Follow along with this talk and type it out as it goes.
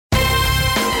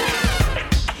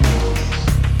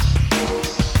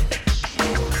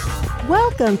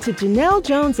Welcome to Janelle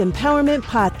Jones Empowerment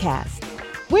Podcast.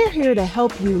 We're here to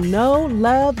help you know,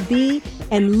 love, be,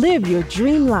 and live your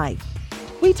dream life.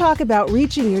 We talk about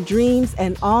reaching your dreams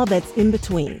and all that's in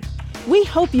between. We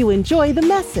hope you enjoy the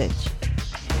message.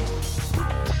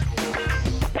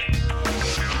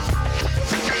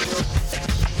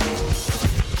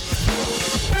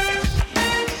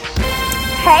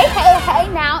 Hey,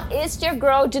 now it's your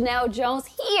girl Janelle Jones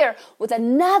here with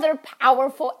another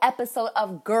powerful episode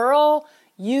of Girl,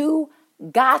 You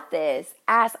Got This.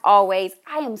 As always,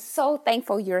 I am so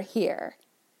thankful you're here.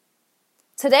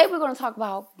 Today we're going to talk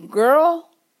about, girl,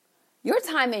 your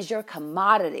time is your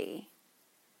commodity.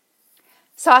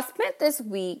 So I spent this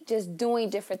week just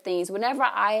doing different things. Whenever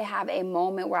I have a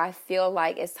moment where I feel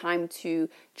like it's time to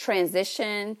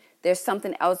transition, there's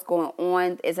something else going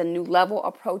on, is a new level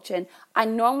approaching, I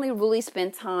normally really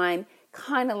spend time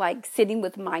kind of like sitting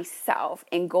with myself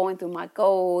and going through my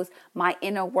goals, my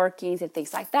inner workings and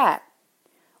things like that.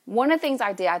 One of the things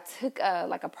I did, I took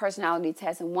a personality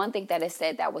test, and one thing that it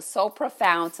said that was so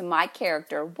profound to my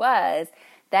character was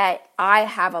that I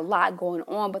have a lot going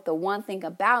on, but the one thing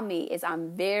about me is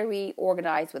I'm very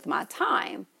organized with my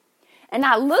time. And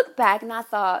I looked back and I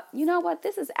thought, you know what,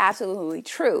 this is absolutely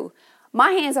true.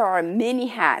 My hands are on many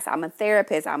hats. I'm a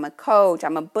therapist, I'm a coach,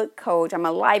 I'm a book coach, I'm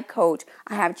a life coach,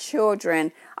 I have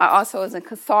children, I also was a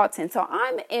consultant. So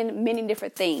I'm in many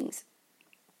different things.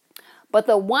 But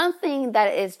the one thing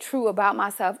that is true about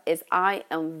myself is I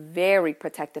am very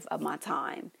protective of my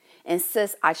time. And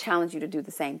sis, I challenge you to do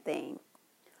the same thing.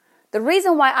 The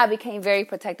reason why I became very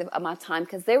protective of my time,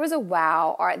 because there was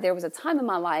a time in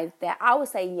my life that I would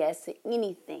say yes to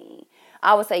anything.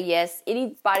 I would say yes,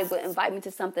 anybody would invite me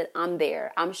to something, I'm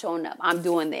there, I'm showing up, I'm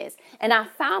doing this. And I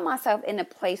found myself in a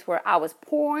place where I was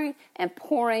pouring and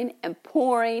pouring and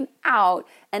pouring out,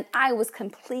 and I was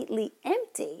completely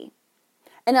empty.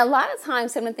 And a lot of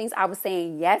times, some of the things I was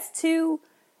saying yes to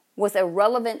was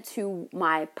irrelevant to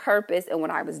my purpose and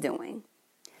what I was doing.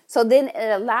 So then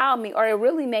it allowed me, or it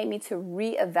really made me to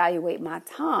reevaluate my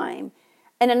time.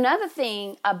 And another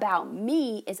thing about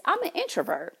me is I'm an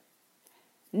introvert.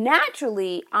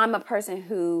 Naturally, I'm a person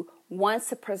who wants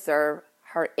to preserve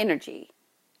her energy.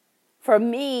 For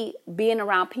me, being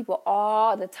around people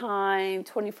all the time,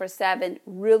 24/7,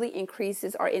 really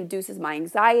increases or induces my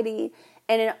anxiety.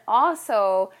 And it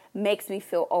also makes me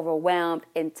feel overwhelmed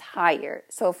and tired.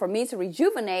 So for me to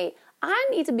rejuvenate, I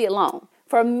need to be alone.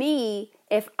 For me,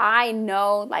 if I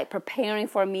know, like preparing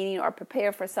for a meeting or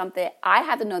prepare for something, I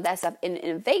have to know that stuff in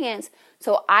advance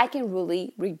so I can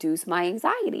really reduce my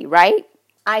anxiety, right?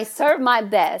 I serve my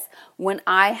best when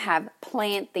I have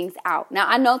planned things out. Now,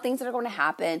 I know things that are going to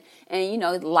happen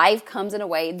and, life comes in a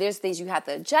way. There's things you have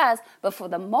to adjust. But for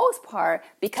the most part,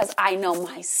 because I know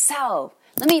myself,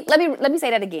 let me say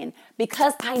that again.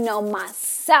 Because I know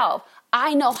myself,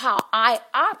 I know how I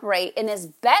operate, and it's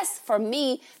best for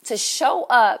me to show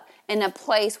up in a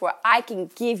place where I can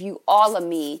give you all of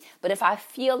me. But if I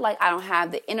feel like I don't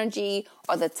have the energy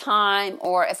or the time,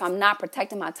 or if I'm not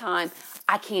protecting my time,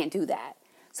 I can't do that.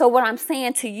 So what I'm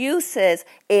saying to you, sis,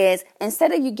 is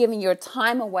instead of you giving your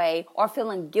time away or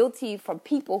feeling guilty for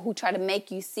people who try to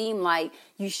make you seem like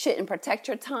you shouldn't protect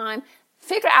your time,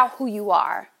 figure out who you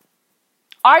are.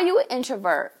 Are you an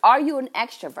introvert? Are you an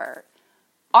extrovert?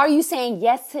 Are you saying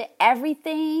yes to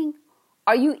everything?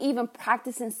 Are you even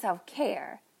practicing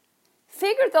self-care?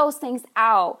 Figure those things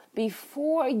out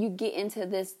before you get into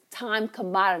this time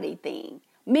commodity thing.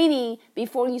 Meaning,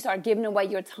 before you start giving away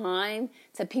your time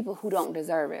to people who don't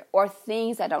deserve it or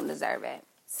things that don't deserve it.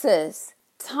 Sis,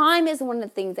 time is one of the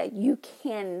things that you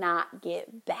cannot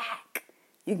get back.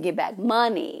 You can get back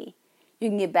money. You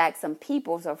can get back some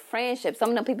people, some friendships. Some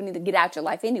of them people need to get out your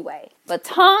life anyway. But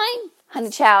time,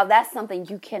 honey child, that's something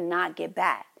you cannot get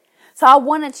back. So I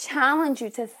want to challenge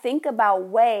you to think about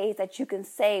ways that you can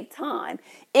save time.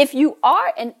 If you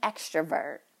are an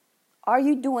extrovert, are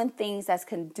you doing things that's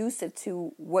conducive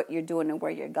to what you're doing and where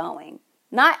you're going?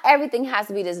 Not everything has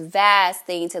to be this vast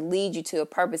thing to lead you to a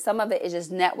purpose. Some of it is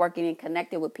just networking and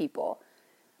connecting with people.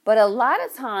 But a lot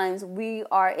of times we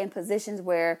are in positions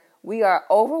where we are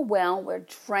overwhelmed, we're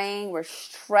drained, we're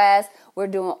stressed, we're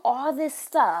doing all this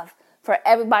stuff for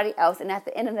everybody else. And at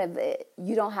the end of it,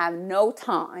 you don't have no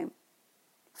time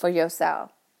for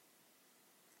yourself.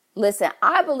 Listen,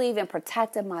 I believe in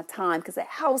protecting my time because it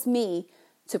helps me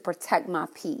to protect my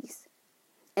peace.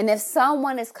 And if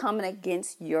someone is coming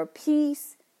against your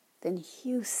peace, then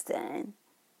Houston,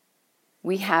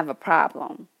 we have a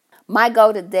problem. My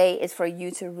goal today is for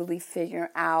you to really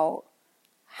figure out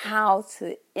how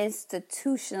to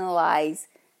institutionalize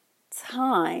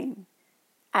time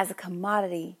as a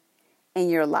commodity in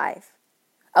your life.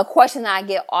 A question that I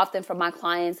get often from my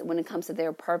clients when it comes to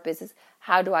their purpose is,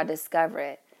 how do I discover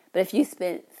it? But if you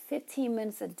spend 15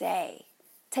 minutes a day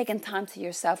taking time to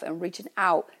yourself and reaching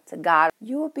out to God,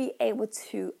 you will be able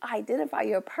to identify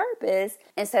your purpose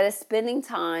instead of spending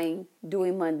time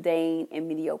doing mundane and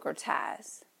mediocre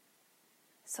tasks.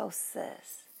 So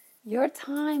sis, your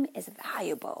time is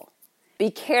valuable.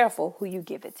 Be careful who you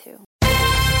give it to.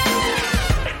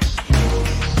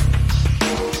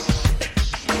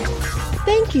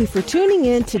 Thank you for tuning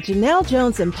in to Janelle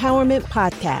Jones Empowerment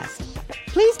Podcast.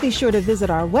 Please be sure to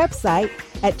visit our website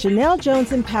at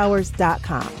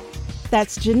JanelleJonesEmpowers.com.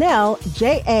 That's Janelle,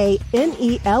 Janell,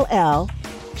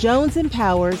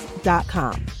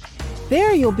 JonesEmpowers.com.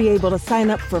 There you'll be able to sign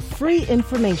up for free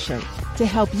information to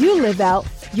help you live out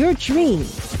your dream